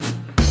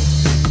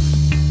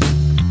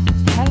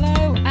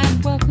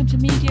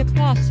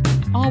Plus,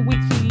 our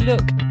weekly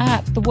look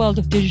at the world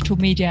of digital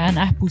media and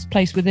Apple's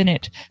place within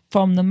it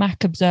from the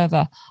Mac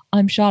Observer.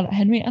 I'm Charlotte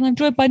Henry, and I'm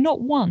joined by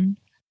not one,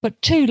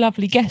 but two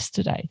lovely guests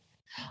today.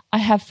 I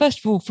have, first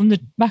of all, from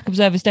the Mac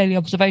Observer's Daily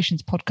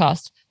Observations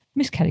podcast,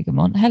 Miss Kelly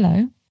Guimont.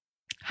 Hello.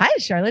 Hi,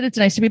 Charlotte. It's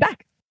nice to be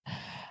back.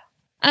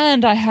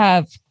 And I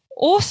have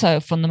also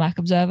from the Mac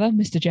Observer,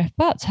 Mr. Jeff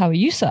Butts. How are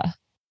you, sir?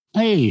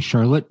 Hey,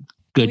 Charlotte.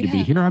 Good to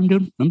be here. I'm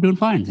doing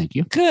fine, thank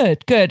you.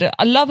 Good.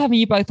 I love having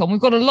you both on.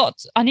 We've got a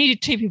lot. I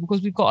needed two people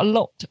because we've got a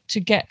lot to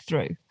get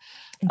through.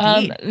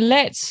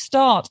 Let's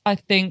start, I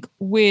think,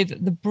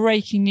 with the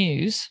breaking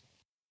news.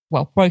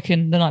 Well,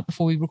 broken the night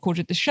before we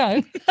recorded the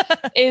show,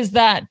 is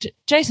that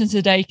Jason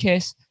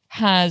Sudeikis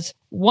has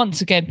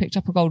once again picked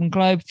up a Golden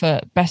Globe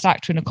for Best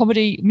Actor in a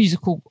Comedy,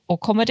 Musical or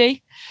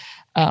Comedy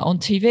on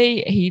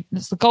TV.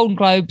 That's the Golden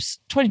Globes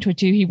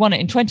 2022. He won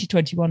it in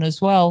 2021 as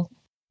well.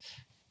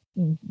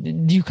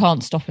 You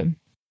can't stop him.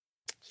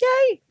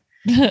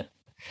 Yay.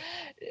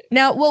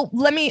 Now, well,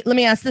 let me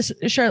ask this,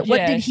 Charlotte.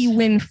 What did he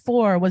win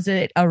for? Was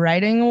it a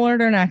writing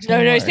award or an acting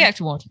award? No, it's the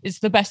acting award. It's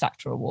the Best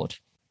Actor award.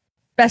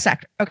 Best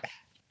Actor. Okay.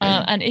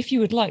 And if you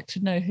would like to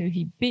know who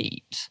he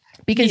beat,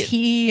 because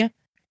he's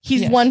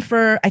won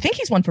for, I think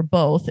he's won for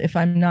both, if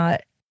I'm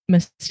not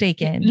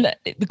mistaken.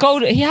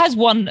 He has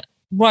won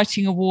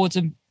writing awards,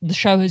 and the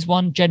show has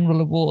won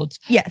general awards.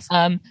 Yes.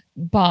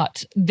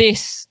 But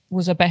this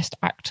was a Best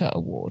Actor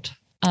award,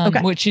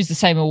 which is the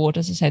same award,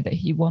 as I said, that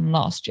he won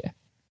last year.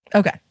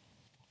 Okay.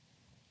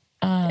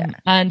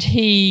 And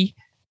he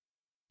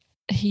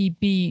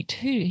beat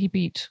who? He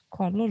beat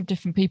quite a lot of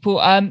different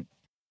people.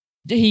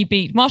 He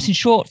beat Martin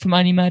Short from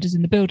Only Murders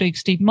in the Building,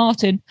 Steve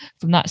Martin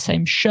from that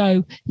same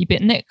show. He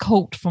beat Nick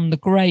Hoult from The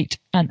Great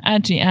and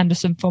Anthony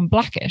Anderson from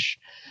Blackish.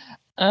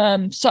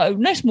 So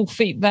no small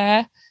feat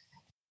there.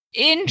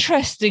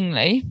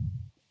 Interestingly,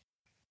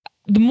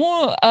 the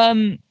more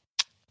Apple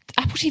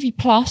TV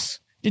Plus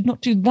did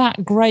not do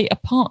that great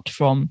apart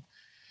from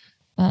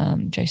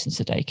Jason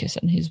Sudeikis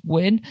and his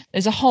win.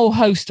 There's a whole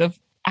host of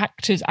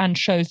actors and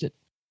shows that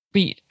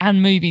beat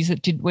and movies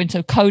that didn't win.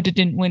 So Coda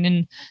didn't win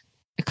in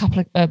a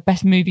couple of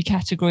best movie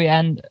category,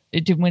 and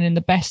it didn't win in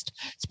the best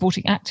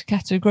supporting actor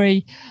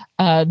category.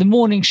 The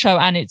Morning Show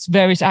and its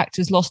various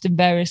actors lost in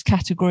various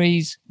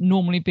categories,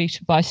 normally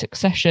beaten by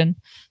Succession,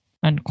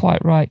 and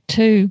quite right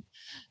too.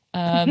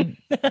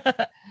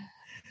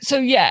 So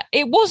yeah,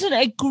 it wasn't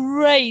a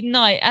great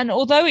night. And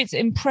although it's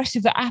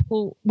impressive that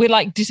we're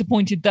like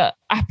disappointed that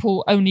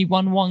Apple only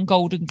won one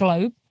Golden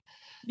Globe.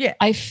 Yeah.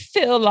 I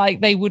feel like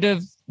they would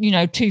have,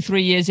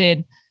 2-3 years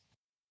in,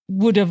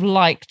 would have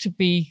liked to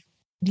be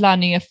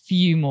landing a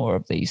few more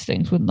of these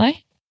things, wouldn't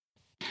they?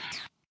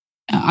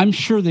 I'm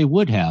sure they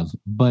would have,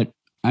 but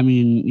I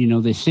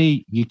mean, they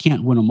say you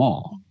can't win them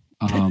all.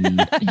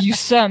 You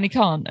certainly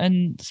can't,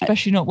 and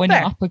especially not when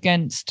you're up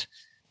against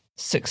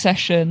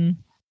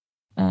Succession.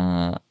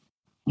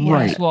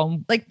 Right.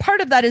 One. Like part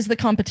of that is the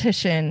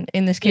competition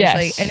in this case.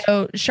 Yes. Like I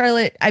know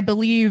Charlotte, I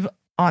believe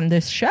on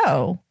this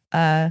show,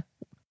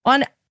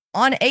 on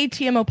a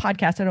TMO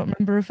podcast, I don't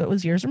remember if it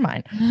was yours or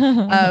mine.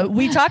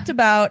 We talked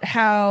about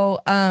how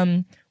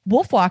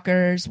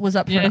Wolfwalkers was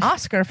up for an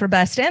Oscar for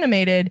Best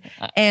Animated,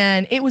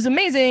 and it was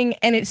amazing,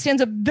 and it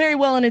stands up very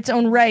well in its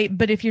own right.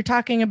 But if you're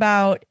talking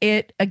about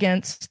it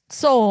against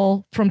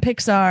Soul from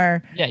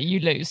Pixar, you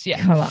lose.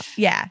 Yeah, come on.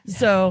 Yeah.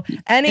 So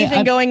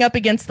anything going up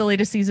against the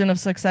latest season of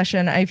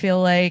Succession, I feel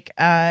like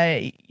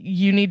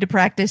you need to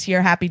practice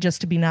your happy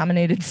just to be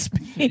nominated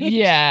speech.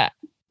 Yeah,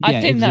 I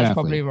think that's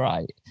probably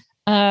right.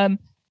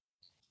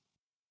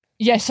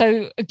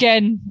 So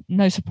again,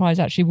 no surprise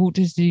actually, Walt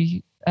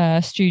Disney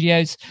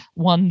Studios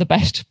won the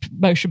best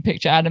motion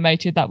picture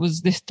animated. That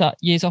was this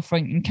year's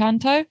offering,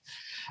 Encanto,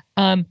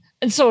 and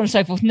so on and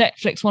so forth.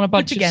 Netflix won a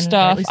bunch of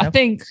stuff. I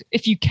think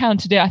if you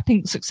counted it, I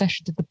think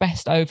Succession did the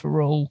best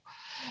overall.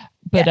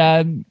 But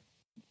and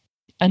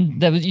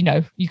there was,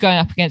 you're going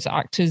up against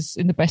actors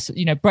in the best.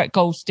 Brett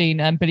Goldstein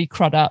and Billy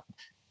Crudup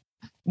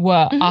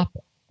were up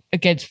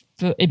against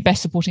in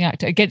Best Supporting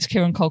Actor against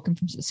Kieran Culkin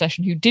from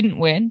Succession, who didn't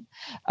win.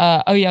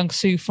 Oh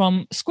Young-soo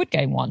from Squid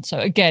Game won. So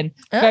again,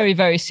 very,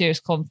 very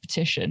serious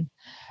competition.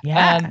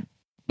 Yeah.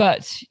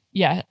 But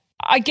yeah,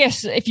 I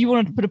guess if you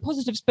wanted to put a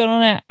positive spin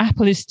on it,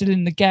 Apple is still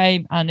in the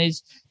game and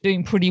is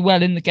doing pretty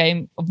well in the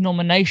game of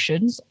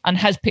nominations and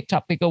has picked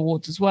up big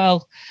awards as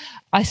well.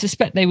 I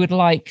suspect they would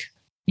like,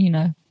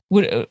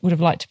 would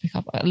have liked to pick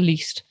up at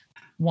least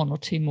one or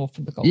two more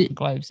from the Golden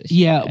Globes this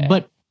year.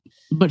 Yeah,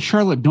 but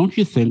Charlotte, don't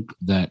you think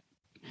that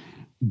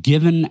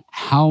given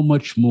how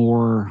much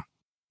more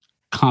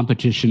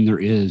competition there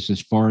is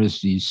as far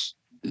as these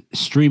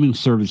streaming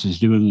services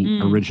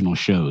doing original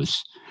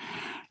shows,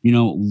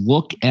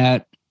 look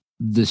at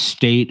the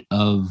state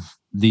of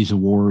these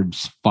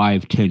awards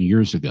 5-10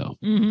 years ago.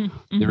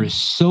 There is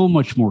so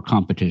much more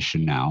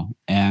competition now.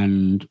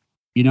 And,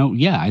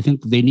 I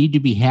think they need to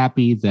be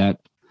happy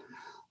that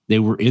they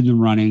were in the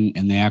running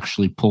and they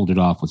actually pulled it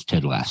off with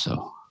Ted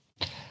Lasso.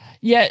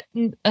 Yeah,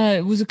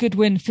 it was a good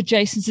win for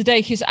Jason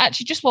Sudeikis.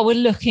 Actually, just while we're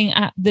looking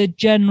at the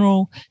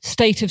general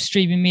state of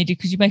streaming media,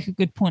 because you make a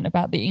good point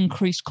about the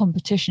increased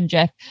competition,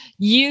 Jeff,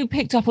 you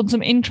picked up on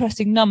some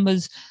interesting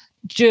numbers.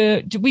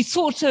 We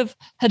sort of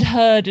had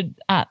heard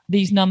at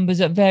these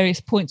numbers at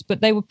various points, but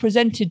they were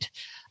presented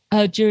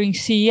during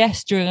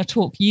CES during a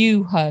talk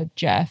you heard,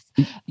 Jeff.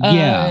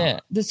 Yeah.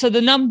 So the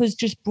numbers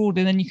just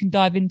broadly, and then you can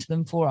dive into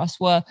them for us,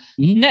 were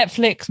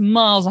Netflix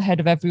miles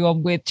ahead of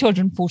everyone with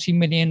 240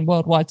 million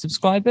worldwide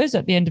subscribers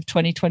at the end of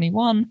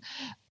 2021.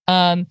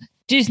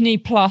 Disney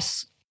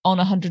Plus on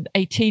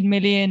 118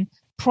 million.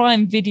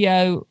 Prime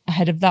Video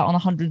ahead of that on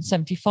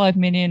 175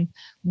 million,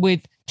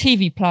 with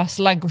TV Plus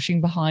languishing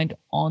behind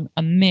on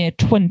a mere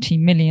 20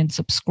 million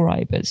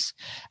subscribers.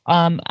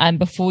 And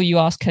before you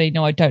ask, Kelly,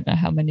 no, I don't know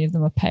how many of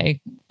them are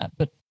paying,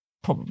 but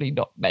probably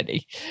not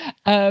many.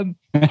 I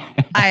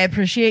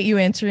appreciate you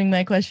answering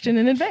my question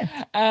in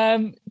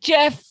advance.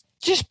 Jeff,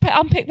 just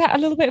unpick that a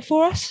little bit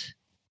for us.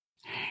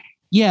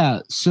 Yeah.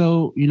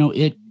 So,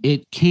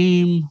 it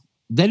came,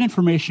 that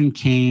information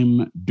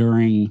came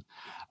during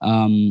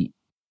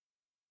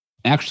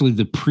actually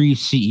the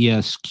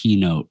pre-CES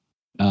keynote.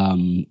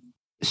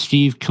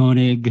 Steve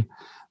Koenig,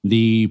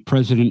 the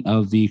president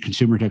of the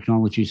Consumer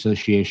Technology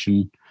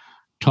Association,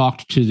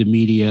 talked to the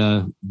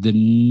media the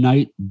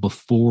night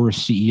before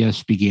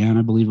CES began,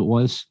 I believe it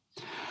was.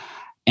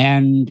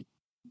 And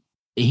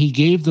he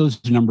gave those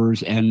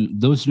numbers, and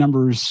those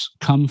numbers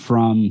come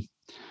from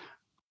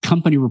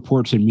company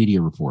reports and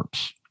media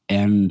reports.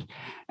 And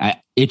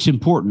it's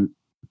important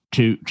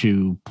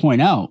to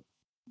point out,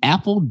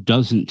 Apple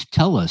doesn't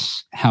tell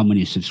us how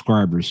many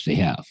subscribers they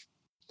have.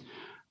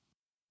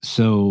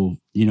 So,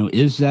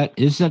 is that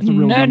the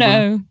real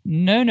number?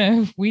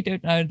 No, we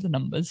don't know the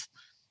numbers.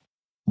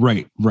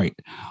 Right.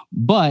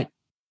 But,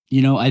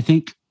 I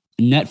think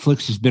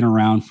Netflix has been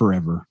around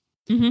forever.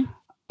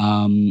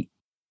 Mm-hmm.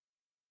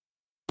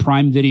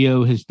 Prime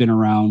Video has been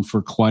around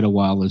for quite a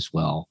while as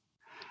well.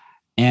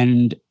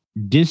 And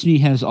Disney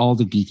has all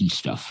the geeky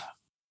stuff.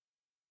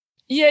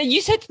 Yeah,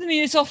 you said to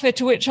me this off air,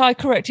 to which I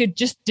corrected,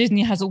 just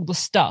Disney has all the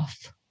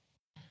stuff.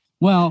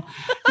 Well,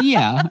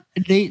 yeah,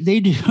 they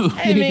do.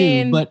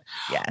 But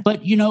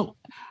you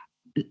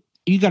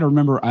got to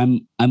remember,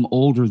 I'm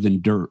older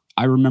than dirt.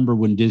 I remember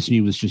when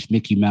Disney was just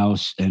Mickey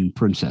Mouse and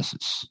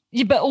princesses.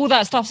 Yeah, but all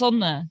that stuff's on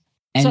there.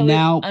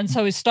 And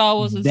so is Star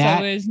Wars, and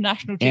so is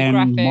National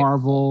Geographic, and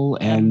Marvel,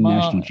 and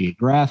National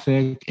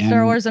Geographic, and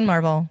Star Wars and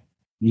Marvel.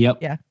 Yep.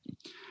 Yeah.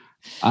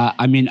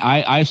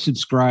 I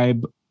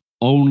subscribe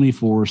only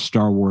for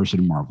Star Wars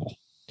and Marvel.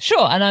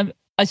 Sure, and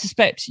I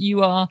suspect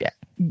you are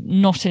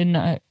not in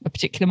a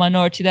particular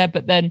minority there.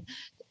 But then,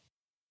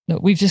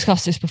 look, we've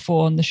discussed this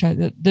before on the show,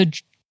 that the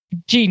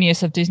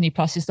genius of Disney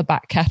Plus is the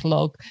back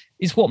catalogue,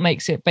 is what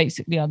makes it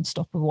basically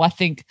unstoppable. I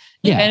think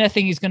if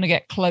anything is going to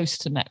get close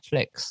to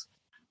Netflix.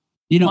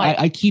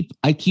 I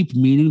keep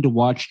meaning to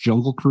watch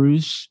Jungle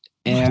Cruise,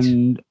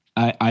 and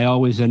I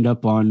always end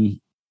up on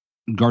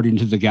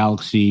Guardians of the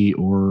Galaxy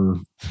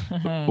or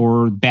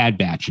Bad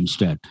Batch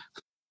instead.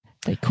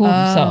 They call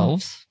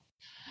themselves.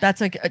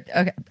 That's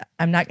okay.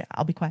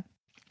 I'll be quiet.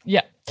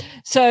 Yeah.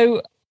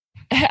 So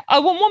I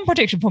want one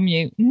prediction from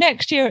you.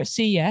 Next year at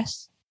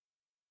CES,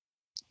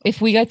 if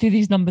we go through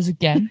these numbers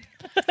again,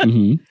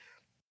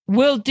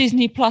 will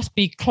Disney Plus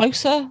be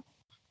closer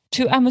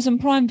to Amazon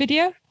Prime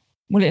Video?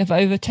 Will it have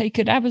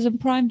overtaken Amazon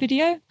Prime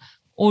Video?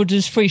 Or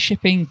does free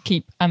shipping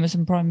keep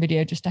Amazon Prime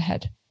Video just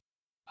ahead?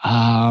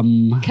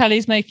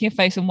 Kelly's making a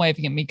face and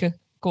waving at me.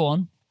 Go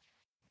on.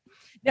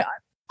 Yeah,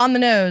 on the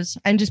nose.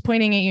 I'm just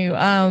pointing at you.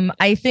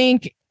 I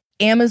think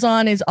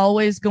Amazon is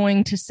always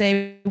going to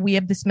say we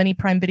have this many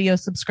Prime Video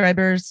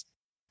subscribers,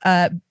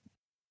 as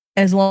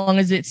long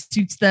as it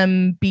suits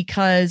them,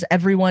 because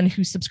everyone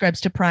who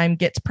subscribes to Prime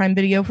gets Prime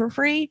Video for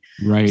free.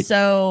 Right.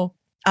 So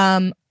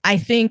I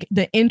think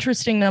the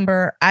interesting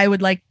number I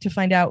would like to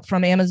find out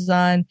from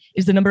Amazon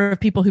is the number of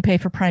people who pay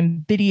for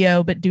Prime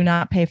Video but do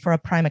not pay for a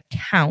Prime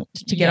account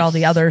to get all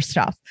the other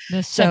stuff. The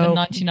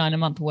 $7.99 a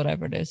month or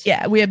whatever it is.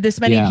 Yeah, we have this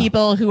many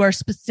people who are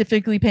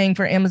specifically paying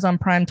for Amazon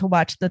Prime to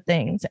watch the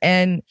things.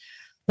 And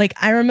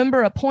I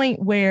remember a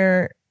point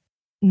where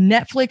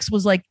Netflix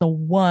was the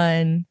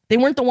one, they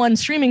weren't the one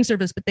streaming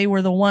service, but they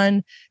were the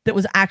one that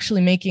was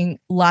actually making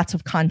lots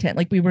of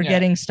content. We were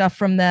getting stuff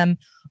from them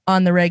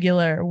on the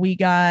regular. We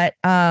got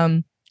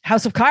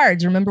House of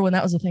Cards. Remember when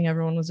that was a thing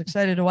everyone was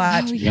excited to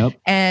watch? Oh, yep.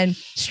 And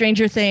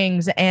Stranger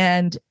Things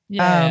and they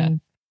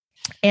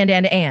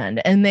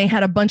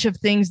had a bunch of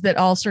things that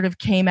all sort of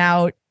came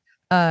out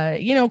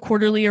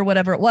quarterly or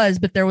whatever it was,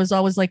 but there was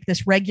always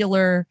this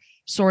regular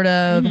sort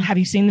of have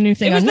you seen the new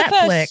thing on Netflix? It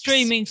was the first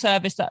streaming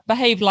service that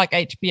behaved like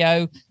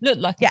HBO, looked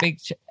like a big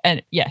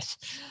and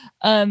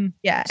then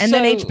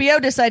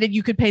HBO decided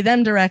you could pay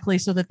them directly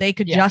so that they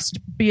could just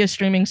be a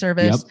streaming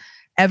service.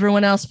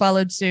 Everyone else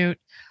followed suit.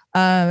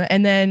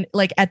 And then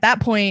at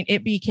that point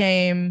it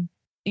became,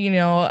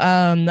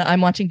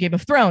 I'm watching Game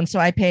of Thrones, so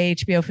I pay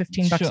HBO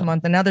 $15 a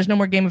month, and now there's no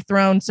more Game of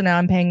Thrones. So now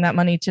I'm paying that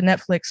money to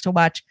Netflix to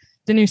watch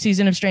the new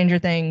season of Stranger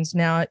Things.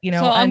 Now,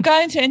 So I'm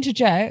going to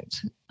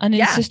interject and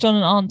insist on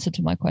an answer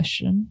to my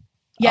question.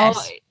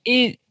 Yes.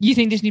 You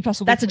think Disney Plus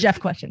will That's a Jeff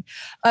question.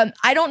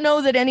 I don't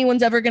know that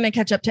anyone's ever going to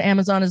catch up to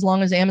Amazon as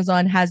long as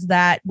Amazon has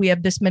that. We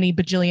have this many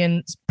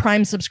bajillion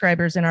Prime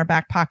subscribers in our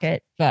back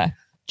pocket. Fair.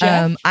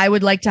 Jeff? I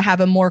would like to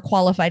have a more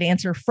qualified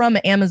answer from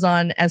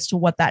Amazon as to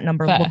what that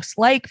number looks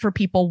like for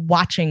people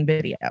watching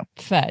video.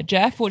 Fair.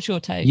 Jeff, what's your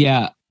take?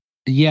 Yeah,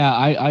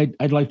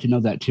 I'd like to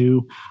know that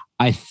too.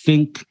 I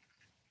think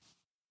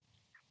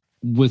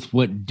with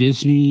what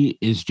Disney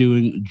is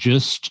doing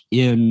just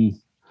in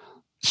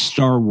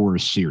Star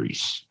Wars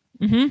series,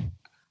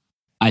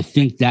 I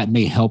think that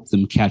may help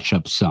them catch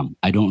up some.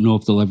 I don't know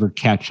if they'll ever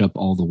catch up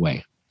all the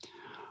way,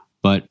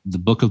 but the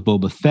Book of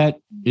Boba Fett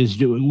is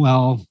doing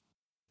well.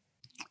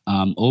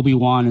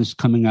 Obi-Wan is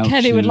coming out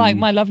Kelly soon. would like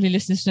my lovely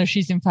listeners to know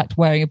she's in fact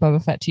wearing a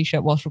Boba Fett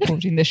t-shirt whilst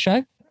recording this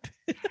show.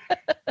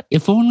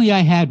 If only I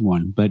had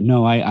one, but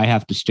no, I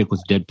have to stick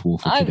with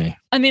Deadpool for today.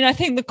 I mean, I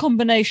think the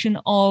combination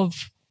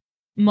of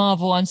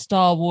Marvel and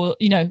Star Wars,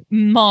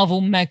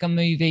 Marvel mega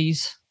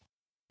movies,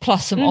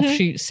 plus some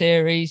offshoot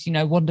series,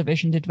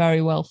 WandaVision did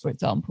very well, for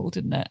example,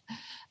 didn't it?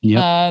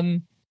 Yeah.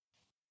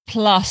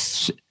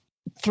 Plus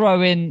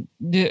throw in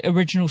the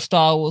original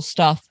Star Wars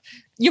stuff,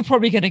 you're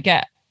probably going to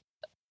get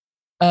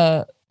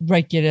a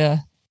regular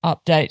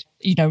update,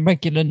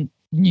 regular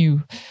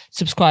new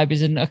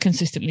subscribers and a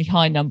consistently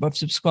high number of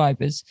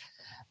subscribers.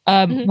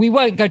 We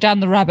won't go down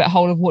the rabbit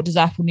hole of what does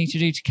Apple need to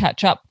do to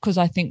catch up, because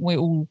I think we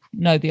all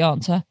know the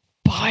answer.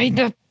 Buy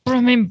the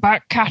brimming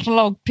back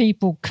catalogue,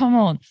 people. Come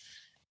on.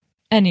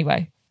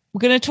 Anyway, we're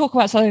going to talk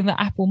about something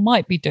that Apple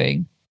might be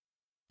doing,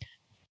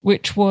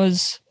 which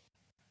was,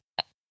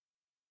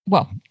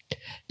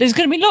 there's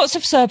going to be lots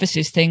of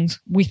services things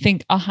we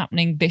think are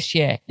happening this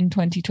year in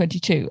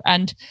 2022.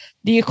 And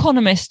The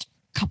Economist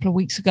a couple of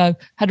weeks ago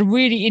had a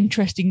really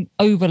interesting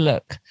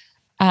overlook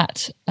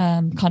at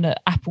kind of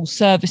Apple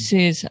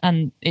services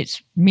and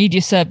its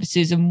media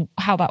services and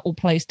how that all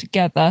plays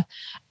together,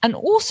 and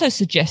also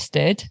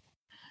suggested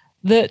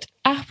that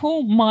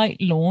Apple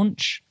might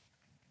launch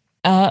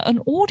an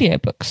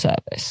audiobook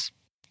service.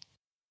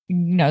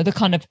 The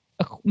kind of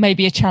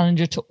maybe a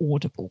challenger to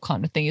Audible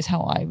kind of thing is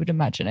how I would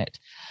imagine it.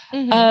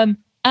 And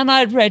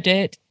I'd read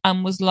it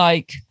and was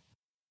like,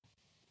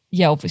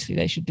 yeah, obviously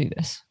they should do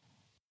this.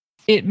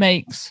 It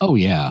makes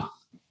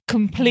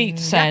complete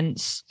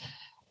sense.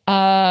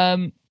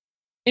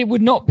 It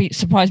would not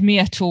surprise me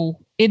at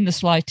all in the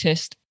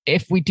slightest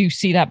if we do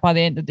see that by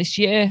the end of this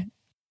year.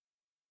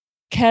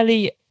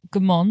 Kelly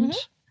Guimond,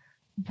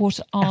 what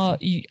are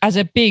you, as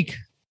a big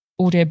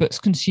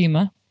audiobooks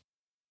consumer,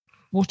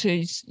 what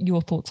is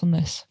your thoughts on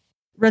this?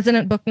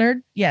 Resident book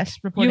nerd, yes.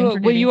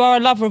 You are a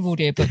lover of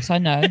audiobooks, I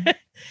know.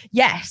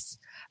 Yes.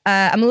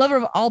 I'm a lover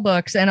of all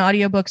books, and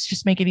audiobooks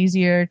just make it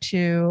easier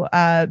to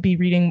be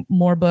reading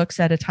more books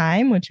at a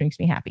time, which makes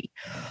me happy.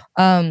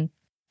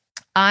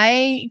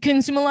 I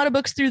consume a lot of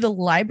books through the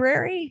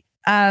library.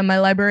 My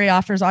library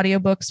offers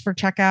audiobooks for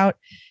checkout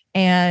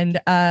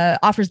and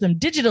offers them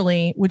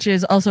digitally, which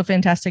is also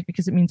fantastic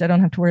because it means I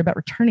don't have to worry about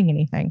returning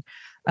anything.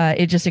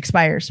 It just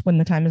expires when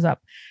the time is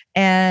up.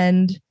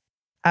 And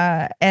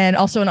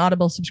also an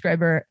Audible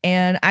subscriber.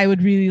 And I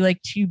would really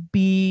like to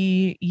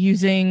be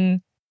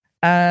using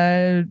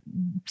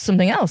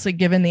something else, like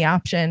given the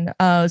option,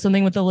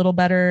 something with a little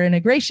better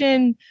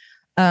integration,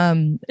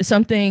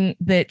 something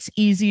that's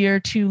easier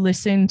to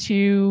listen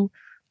to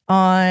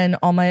on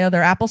all my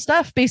other Apple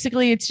stuff.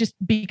 Basically, it's just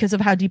because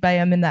of how deep I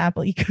am in the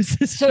Apple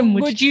ecosystem, so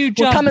which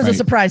will come as a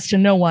surprise to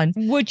no one.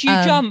 Would you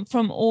jump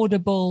from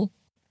Audible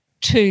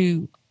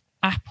to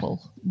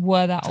Apple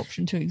were that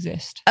option to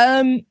exist?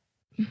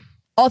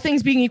 All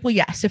things being equal,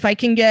 yes. If I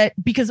can get,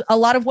 because a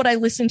lot of what I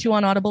listen to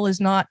on Audible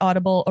is not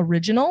Audible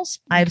originals.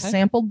 Okay. I've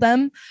sampled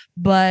them,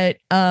 but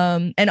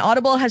and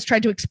Audible has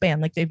tried to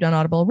expand. Like they've done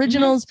Audible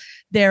originals.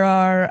 There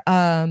are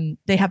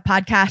they have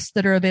podcasts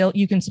that are available.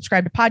 You can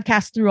subscribe to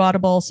podcasts through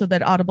Audible, so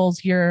that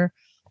Audible's your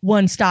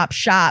one-stop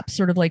shop,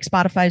 sort of like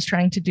Spotify's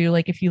trying to do.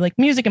 Like if you like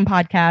music and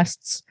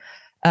podcasts,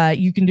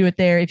 you can do it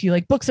there. If you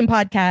like books and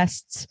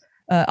podcasts,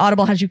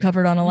 Audible has you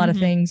covered on a lot of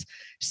things.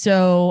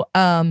 So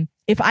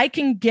if I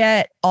can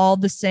get all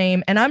the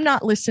same, and I'm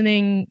not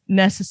listening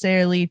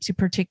necessarily to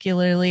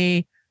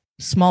particularly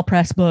small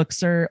press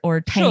books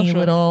or tiny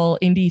little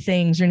indie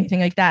things or anything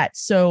like that.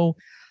 So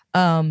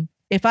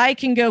if I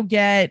can go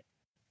get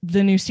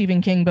the new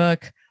Stephen King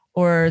book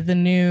or the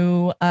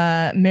new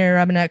Mary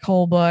Robinette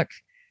Cole book,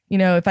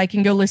 if I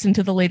can go listen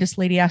to the latest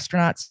Lady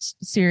Astronauts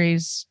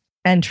series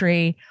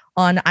entry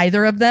on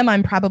either of them,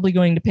 I'm probably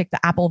going to pick the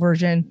Apple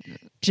version.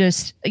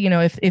 Just,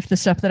 if the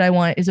stuff that I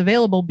want is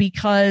available,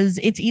 because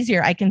it's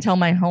easier. I can tell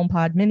my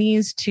HomePod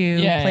minis to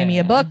play me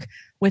a book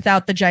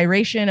without the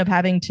gyration of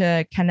having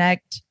to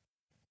connect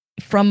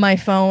from my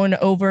phone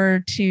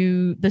over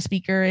to the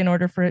speaker in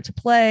order for it to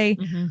play.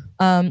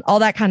 All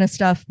that kind of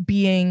stuff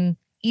being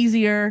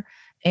easier,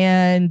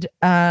 and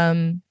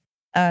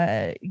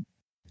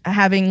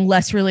having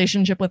less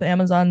relationship with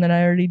Amazon than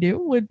I already do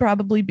would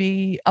probably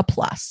be a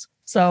plus.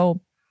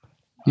 So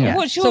Yeah.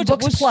 What's your so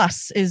Books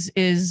Plus is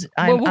we'll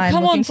I'm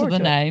come looking on to forward the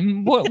it.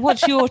 name.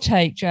 What's your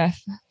take,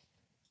 Jeff?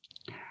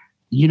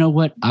 You know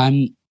what?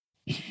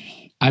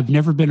 I've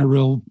never been a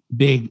real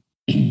big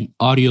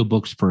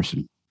audiobooks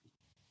person.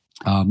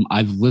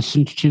 I've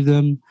listened to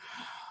them,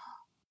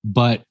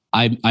 but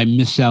I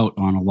miss out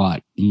on a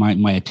lot.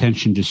 My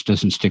attention just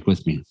doesn't stick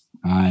with me.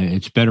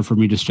 It's better for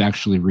me just to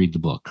actually read the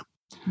book.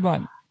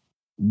 Right.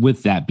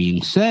 With that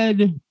being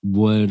said,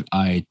 would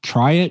I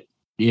try it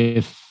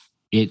if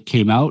it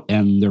came out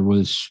and there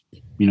was,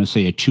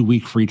 say a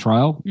 2-week free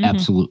trial? Mhm.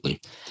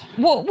 Absolutely.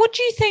 What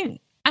do you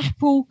think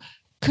Apple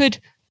could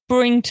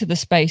bring to the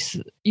space,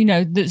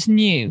 that's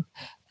new?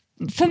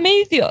 For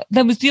me,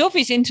 there was the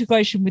obvious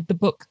integration with the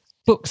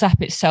Books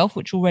app itself,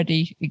 which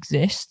already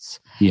exists.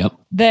 Yep.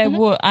 There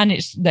were, and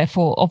it's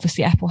therefore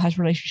obviously Apple has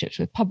relationships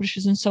with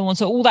publishers and so on.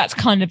 So all that's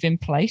kind of in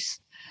place.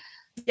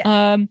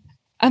 Yeah.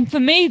 And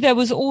for me, there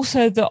was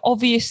also the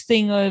obvious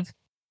thing of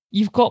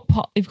you've got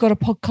a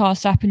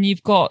podcast app and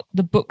you've got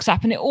the Books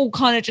app, and it all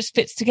kind of just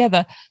fits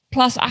together.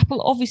 Plus,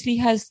 Apple obviously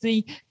has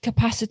the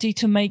capacity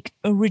to make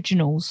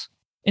originals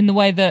in the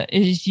way that,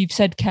 as you've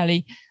said,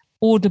 Kelly,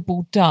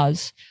 Audible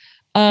does.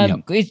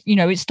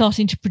 It's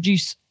starting to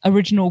produce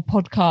original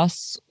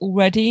podcasts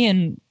already,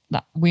 and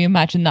that we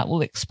imagine that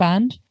will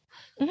expand.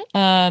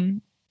 I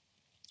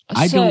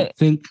don't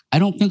think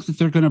that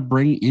they're going to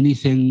bring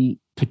anything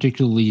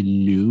particularly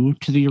new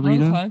to the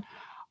arena,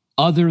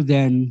 other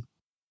than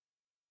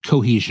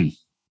cohesion.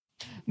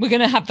 We're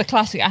going to have the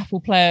classic Apple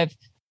player.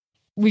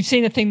 We've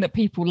seen a thing that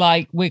people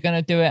like. We're going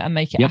to do it and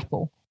make it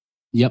Apple.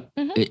 Yep.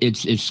 Mm-hmm.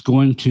 It's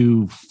going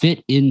to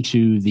fit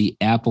into the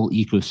Apple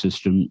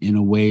ecosystem in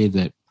a way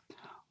that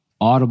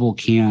Audible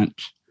can't.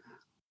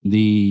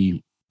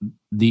 The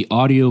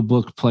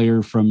audiobook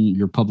player from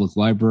your public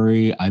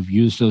library, I've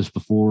used those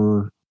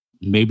before.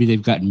 Maybe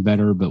they've gotten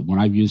better, but when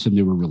I've used them,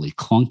 they were really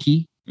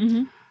clunky.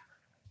 Mm-hmm.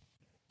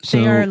 So,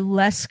 they are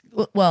less,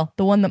 well,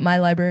 the one that my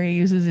library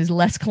uses is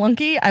less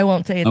clunky. I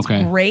won't say it's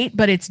great,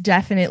 but it's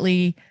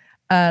definitely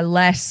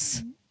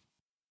less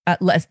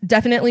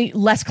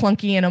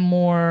clunky and a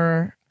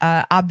more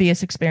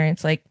obvious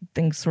experience. Like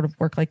things sort of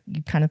work like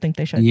you kind of think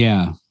they should.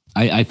 Yeah.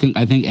 I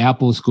think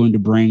Apple is going to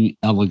bring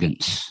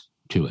elegance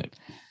to it.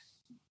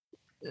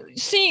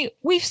 See,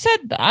 we've said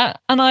that,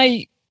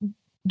 and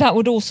that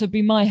would also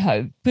be my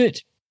hope.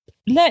 But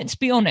let's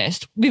be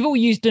honest, we've all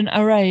used an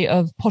array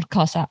of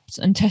podcast apps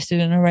and tested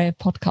an array of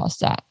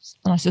podcast apps,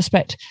 and I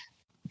suspect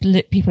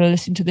people are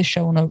listening to this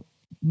show on a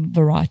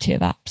variety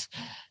of apps.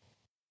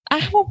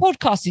 Apple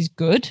Podcast is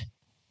good.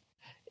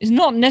 It's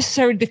not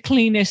necessarily the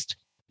cleanest,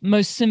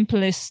 most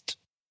simplest,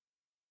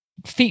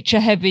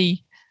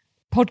 feature-heavy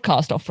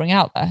podcast offering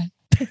out there.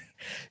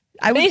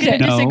 I was going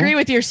to disagree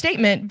with your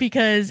statement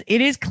because it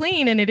is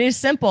clean and it is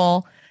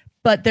simple,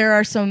 but there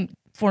are some,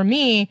 for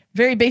me,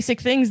 very basic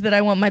things that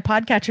I want my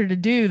podcatcher to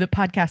do that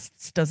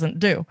Podcasts doesn't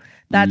do.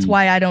 That's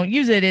why I don't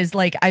use it, is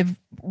like I've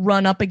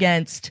run up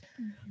against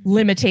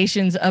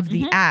limitations of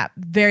the app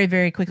very,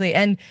 very quickly.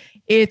 And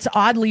it's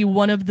oddly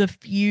one of the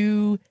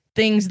few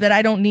things that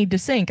I don't need to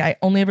sync. I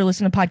only ever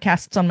listen to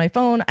podcasts on my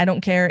phone. I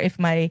don't care if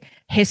my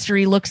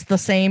history looks the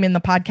same in the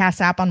podcast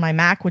app on my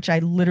Mac, which I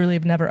literally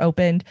have never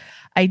opened.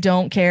 I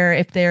don't care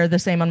if they're the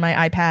same on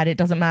my iPad. It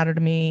doesn't matter to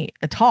me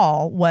at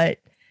all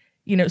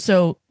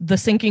so the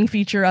syncing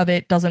feature of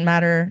it doesn't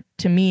matter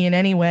to me in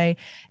any way.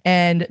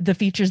 And the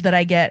features that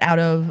I get out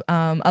of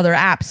other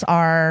apps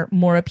are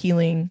more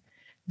appealing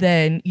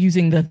than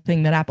using the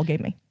thing that Apple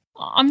gave me.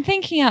 I'm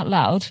thinking out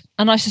loud,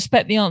 and I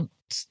suspect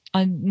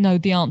I know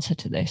the answer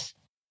to this.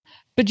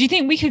 But do you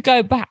think we could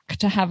go back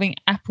to having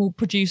Apple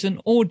produce an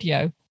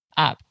audio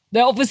app?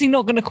 They're obviously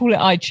not going to call it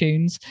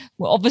iTunes.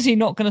 We're obviously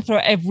not going to throw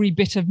every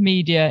bit of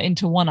media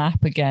into one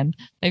app again.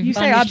 You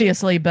say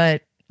obviously,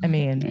 but I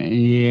mean,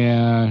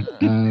 yeah,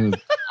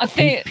 I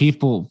think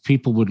people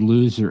would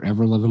lose their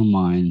ever-loving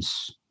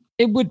minds.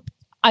 It would.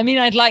 I mean,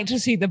 I'd like to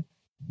see the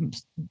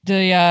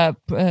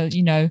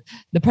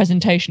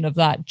presentation of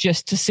that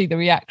just to see the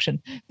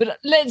reaction. But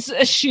let's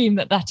assume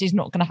that is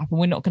not going to happen.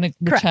 We're not going to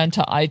return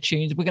to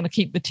iTunes. We're going to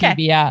keep the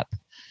TV app.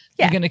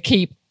 Yeah. We're going to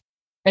keep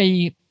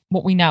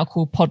what we now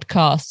call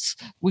podcasts.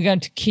 We're going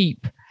to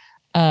keep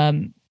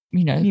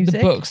music.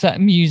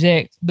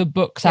 The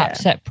Books app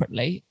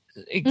separately.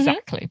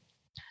 Exactly.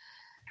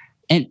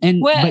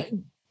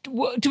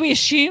 Do we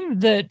assume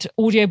that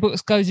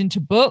audiobooks goes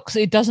into Books?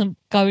 It doesn't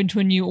go into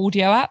a new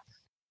audio app?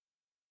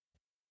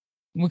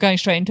 We're going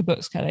straight into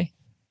Books, Kelly.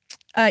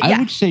 I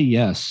would say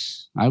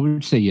yes.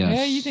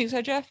 Yeah, you think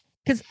so, Jeff?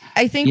 Because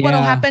I think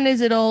what'll happen is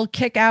it'll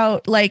kick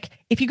out, like,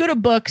 if you go to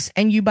Books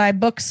and you buy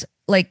books,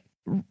 like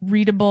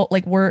readable,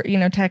 like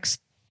text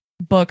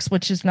books,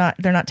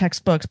 they're not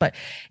textbooks, but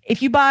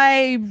if you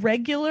buy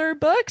regular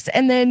books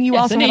and then you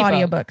also have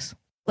audiobooks,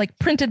 like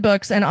printed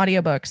books and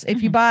audiobooks.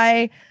 If you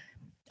buy,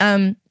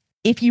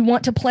 if you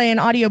want to play an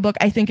audiobook,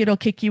 I think it'll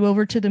kick you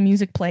over to the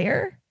music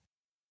player.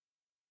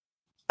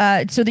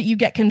 So that you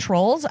get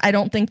controls. I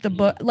don't think the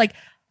book,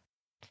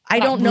 I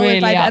don't know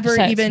if I've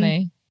ever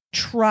even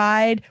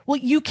tried. Well,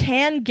 you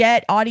can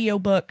get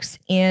audiobooks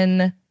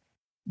in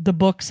the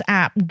Books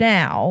app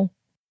now.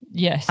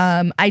 Yes.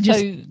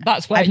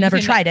 That's where I've never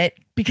tried it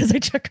because I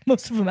check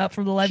most of them out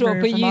from the library.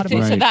 Sure, but you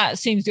think so that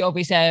seems the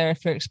obvious area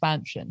for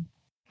expansion.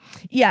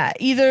 Yeah,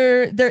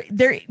 either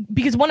they're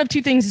because one of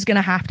two things is going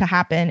to have to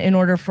happen in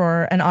order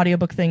for an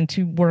audiobook thing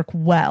to work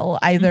well.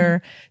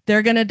 Either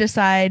they're going to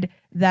decide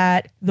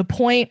that the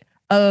point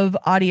of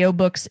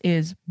audiobooks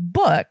is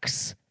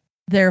books,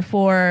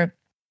 therefore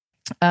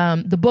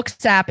the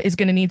Books app is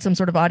going to need some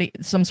sort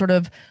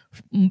of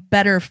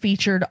better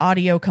featured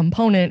audio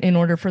component in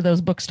order for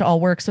those books to all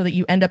work, so that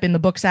you end up in the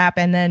Books app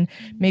and then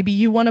maybe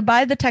you want to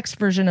buy the text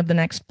version of the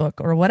next book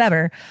or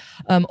whatever.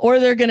 Or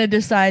they're going to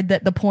decide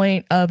that the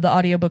point of the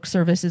audiobook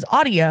service is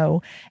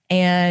audio,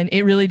 and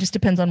it really just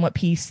depends on what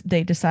piece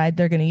they decide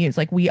they're going to use.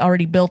 Like, we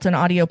already built an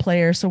audio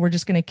player, so we're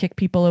just going to kick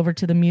people over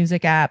to the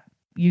music app,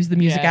 use the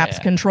music app's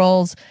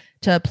controls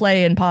to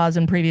play and pause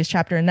in previous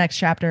chapter and next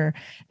chapter,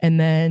 and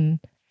then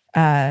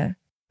and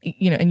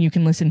you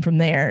can listen from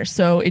there.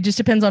 So it just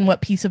depends on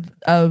what piece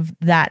of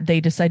that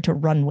they decide to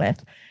run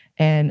with.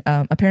 And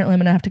apparently I'm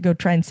going to have to go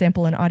try and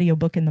sample an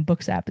audiobook in the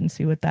Books app and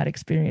see what that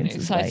experience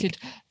is like.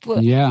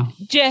 Well,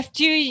 Jeff,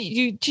 do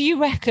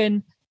you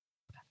reckon,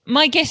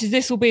 my guess is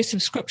this will be a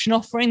subscription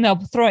offering. They'll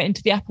throw it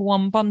into the Apple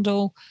One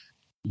bundle.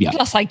 Yeah.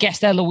 Plus, I guess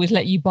they'll always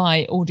let you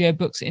buy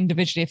audiobooks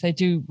individually if they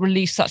do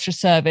release such a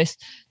service.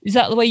 Is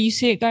that the way you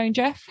see it going,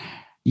 Jeff?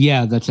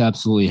 Yeah, that's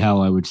absolutely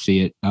how I would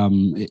see it.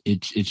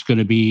 It's going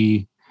to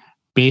be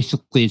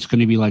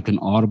basically like an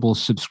Audible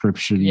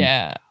subscription.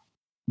 Yeah,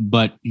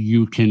 but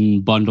you can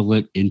bundle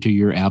it into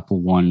your Apple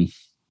One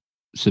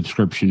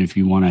subscription if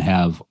you want to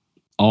have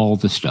all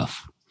the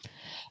stuff.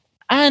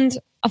 And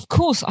of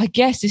course, I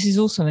guess this is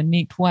also a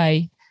neat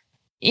way.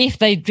 If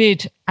they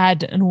did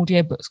add an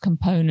audiobooks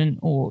component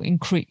or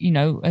increase,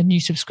 a new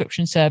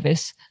subscription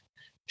service,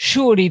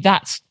 surely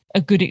that's a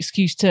good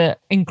excuse to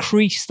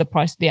increase the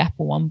price of the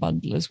Apple One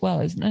bundle as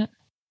well, isn't it?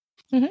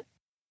 Mm-hmm.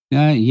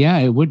 Yeah,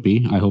 it would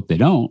be. I hope they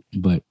don't,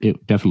 but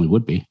it definitely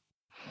would be.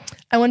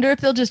 I wonder if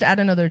they'll just add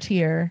another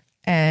tier.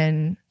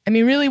 And I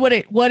mean, really what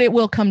it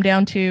will come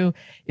down to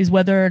is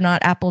whether or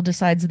not Apple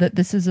decides that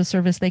this is a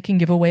service they can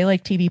give away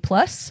like TV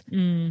Plus,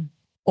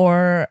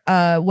 or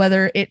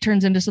whether it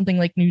turns into something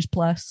like News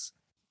Plus,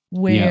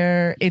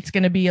 where it's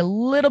going to be a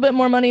little bit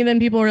more money than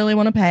people really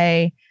want to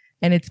pay.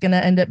 And it's going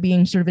to end up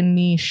being sort of a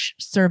niche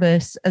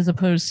service as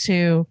opposed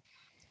to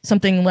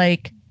something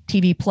like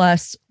TV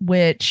Plus,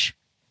 which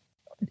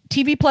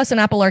TV Plus and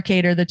Apple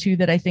Arcade are the two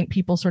that I think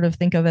people sort of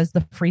think of as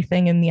the free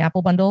thing in the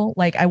Apple bundle.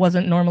 Like, I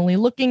wasn't normally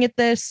looking at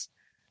this,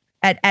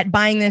 at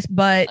buying this,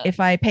 but if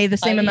I pay the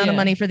same amount of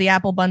money for the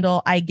Apple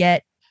bundle, I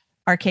get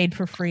Arcade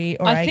for free,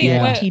 or I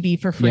get TV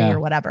for free, or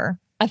whatever.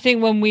 I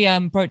think when we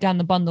broke down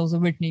the bundles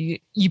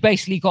originally, you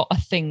basically got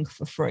a thing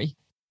for free.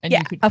 And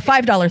you could a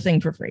 $5 thing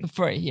for free. For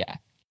free, yeah.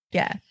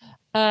 Yeah.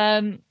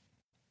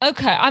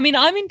 Okay. I mean,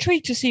 I'm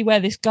intrigued to see where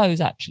this goes,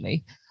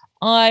 actually.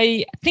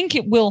 I think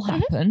it will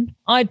happen.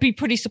 I'd be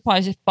pretty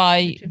surprised if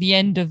by the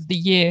end of the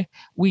year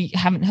we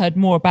haven't heard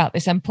more about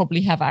this and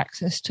probably have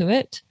access to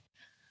it.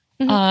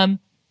 I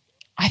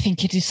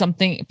think it is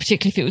something,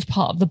 particularly if it was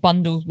part of the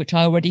bundles, which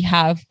I already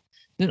have,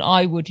 that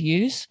I would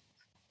use.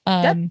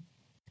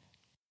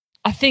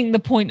 I think the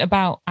point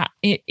about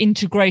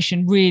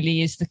integration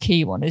really is the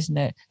key one, isn't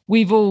it?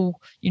 We've all,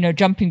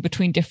 jumping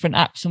between different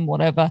apps and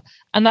whatever,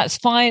 and that's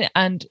fine.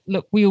 And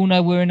look, we all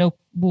know we're in a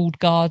walled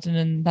garden,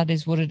 and that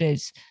is what it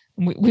is.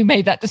 And we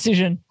made that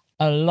decision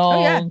a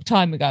long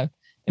time ago.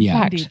 In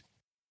fact,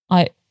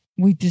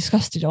 we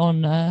discussed it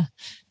on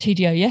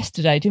TDO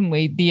yesterday, didn't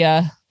we?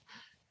 The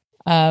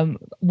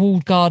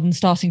walled garden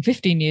starting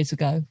 15 years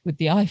ago with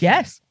the iPhone.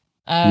 Yes.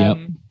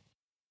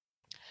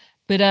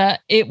 But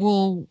it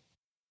will.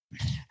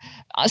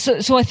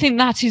 So I think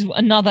that is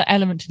another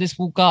element to this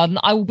walled garden.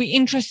 I will be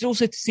interested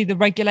also to see the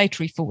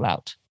regulatory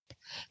fallout,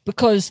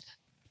 because,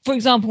 for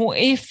example,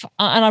 if,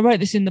 and I wrote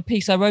this in the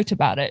piece I wrote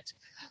about it,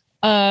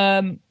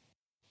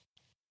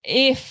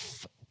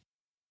 if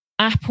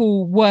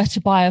Apple were to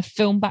buy a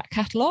film back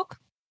catalogue,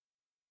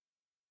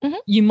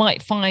 you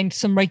might find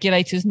some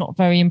regulators not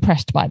very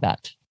impressed by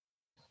that.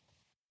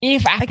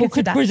 If Apple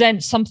could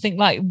present something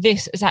like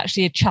this as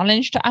actually a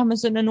challenge to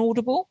Amazon and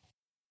Audible,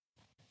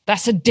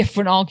 that's a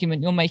different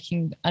argument you're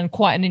making, and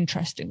quite an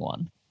interesting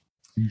one.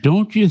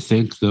 Don't you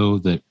think, though,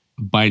 that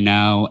by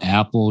now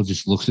Apple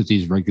just looks at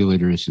these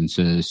regulators and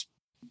says,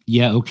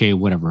 yeah, okay,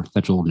 whatever,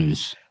 that's old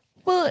news?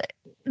 Well,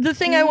 the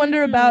thing I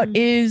wonder about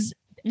is...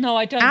 No,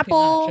 I don't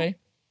Apple, think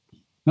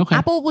that, okay.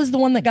 Apple was the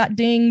one that got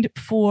dinged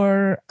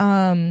for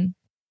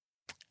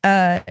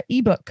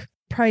ebook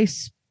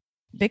price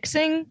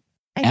fixing.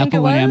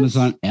 Apple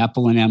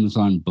and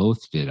Amazon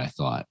both did, I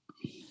thought.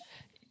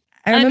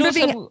 I remember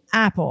being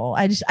Apple.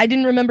 I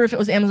didn't remember if it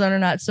was Amazon or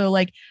not. So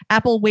like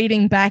Apple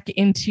wading back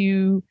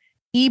into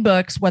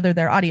ebooks, whether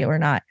they're audio or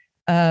not,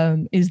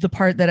 is the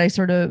part that I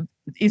sort of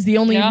is the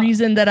only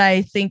reason that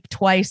I think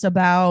twice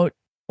about.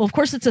 Well, of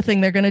course it's a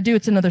thing they're going to do.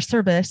 It's another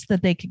service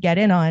that they could get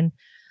in on.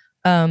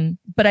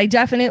 But I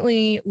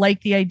definitely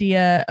like the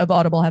idea of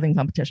Audible having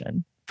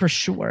competition for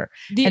sure.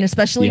 And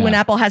especially when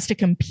Apple has to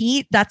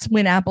compete, that's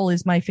when Apple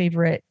is my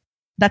favorite.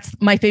 That's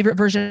my favorite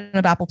version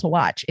of Apple to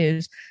watch.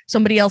 Is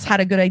somebody else had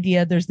a good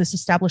idea. There's this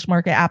established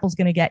market Apple's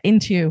going to get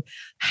into.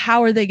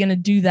 How are they going to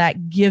do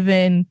that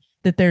given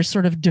that there's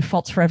sort of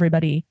defaults for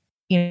everybody,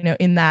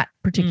 in that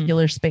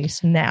particular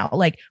space now?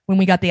 Like when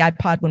we got the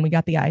iPod, when we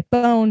got the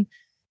iPhone,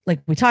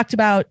 like we talked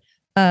about,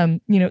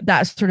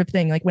 that sort of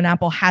thing. Like when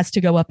Apple has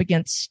to go up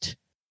against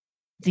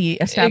the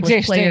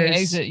established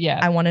players,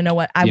 I want to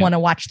know I want to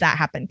watch that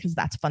happen because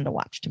that's fun to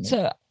watch to me.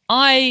 So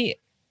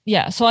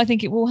I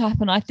think it will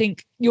happen. I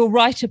think you're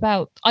right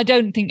about, I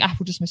don't think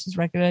Apple dismisses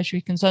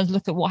regulatory concerns.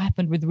 Look at what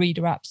happened with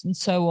reader apps and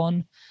so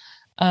on.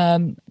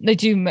 They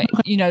do,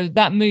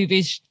 that move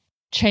is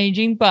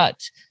changing,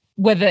 but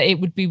whether it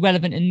would be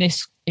relevant in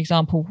this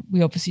example,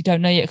 we obviously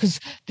don't know yet because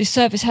this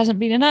service hasn't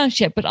been announced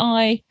yet, but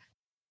I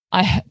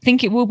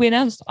think it will be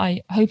announced.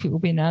 I hope it will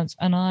be announced.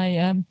 And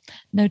I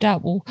no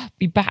doubt will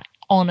be back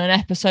on an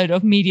episode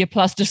of Media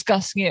Plus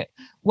discussing it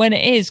when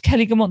it is.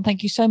 Kelly Guimont,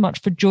 thank you so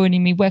much for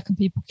joining me. Where can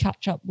people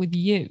catch up with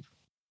you?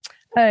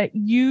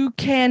 You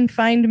can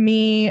find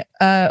me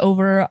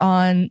over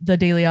on the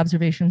Daily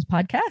Observations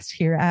podcast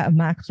here at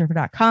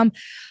macobserver.com.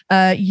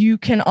 You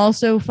can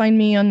also find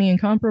me on The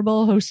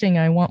Incomparable hosting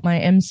I Want My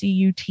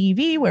MCU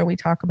TV, where we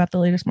talk about the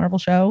latest Marvel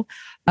show.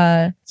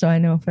 So I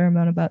know a fair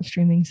amount about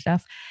streaming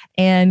stuff.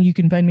 And you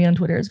can find me on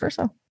Twitter as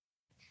Verso.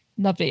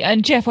 Lovely.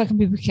 And Jeff, where can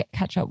people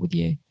catch up with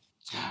you?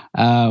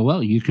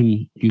 Well, you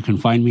can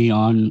find me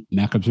on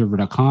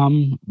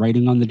macobserver.com,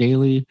 writing on the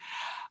Daily,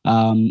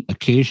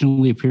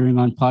 occasionally appearing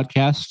on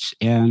podcasts,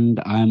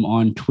 and I'm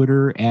on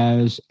Twitter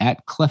as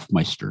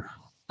 @Clefmeister.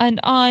 And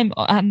I'm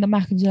at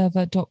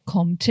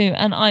themacobserver.com too.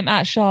 And I'm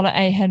at Charlotte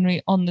A.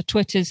 Henry on the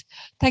Twitters.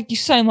 Thank you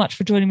so much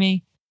for joining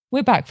me.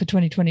 We're back for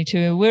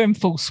 2022. We're in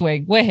full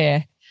swing. We're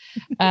here.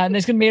 And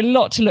there's going to be a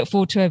lot to look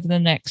forward to over the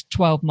next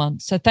 12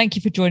 months. So thank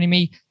you for joining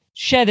me.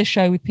 Share the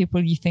show with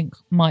people you think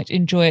might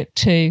enjoy it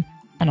too.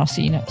 And I'll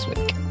see you next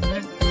week.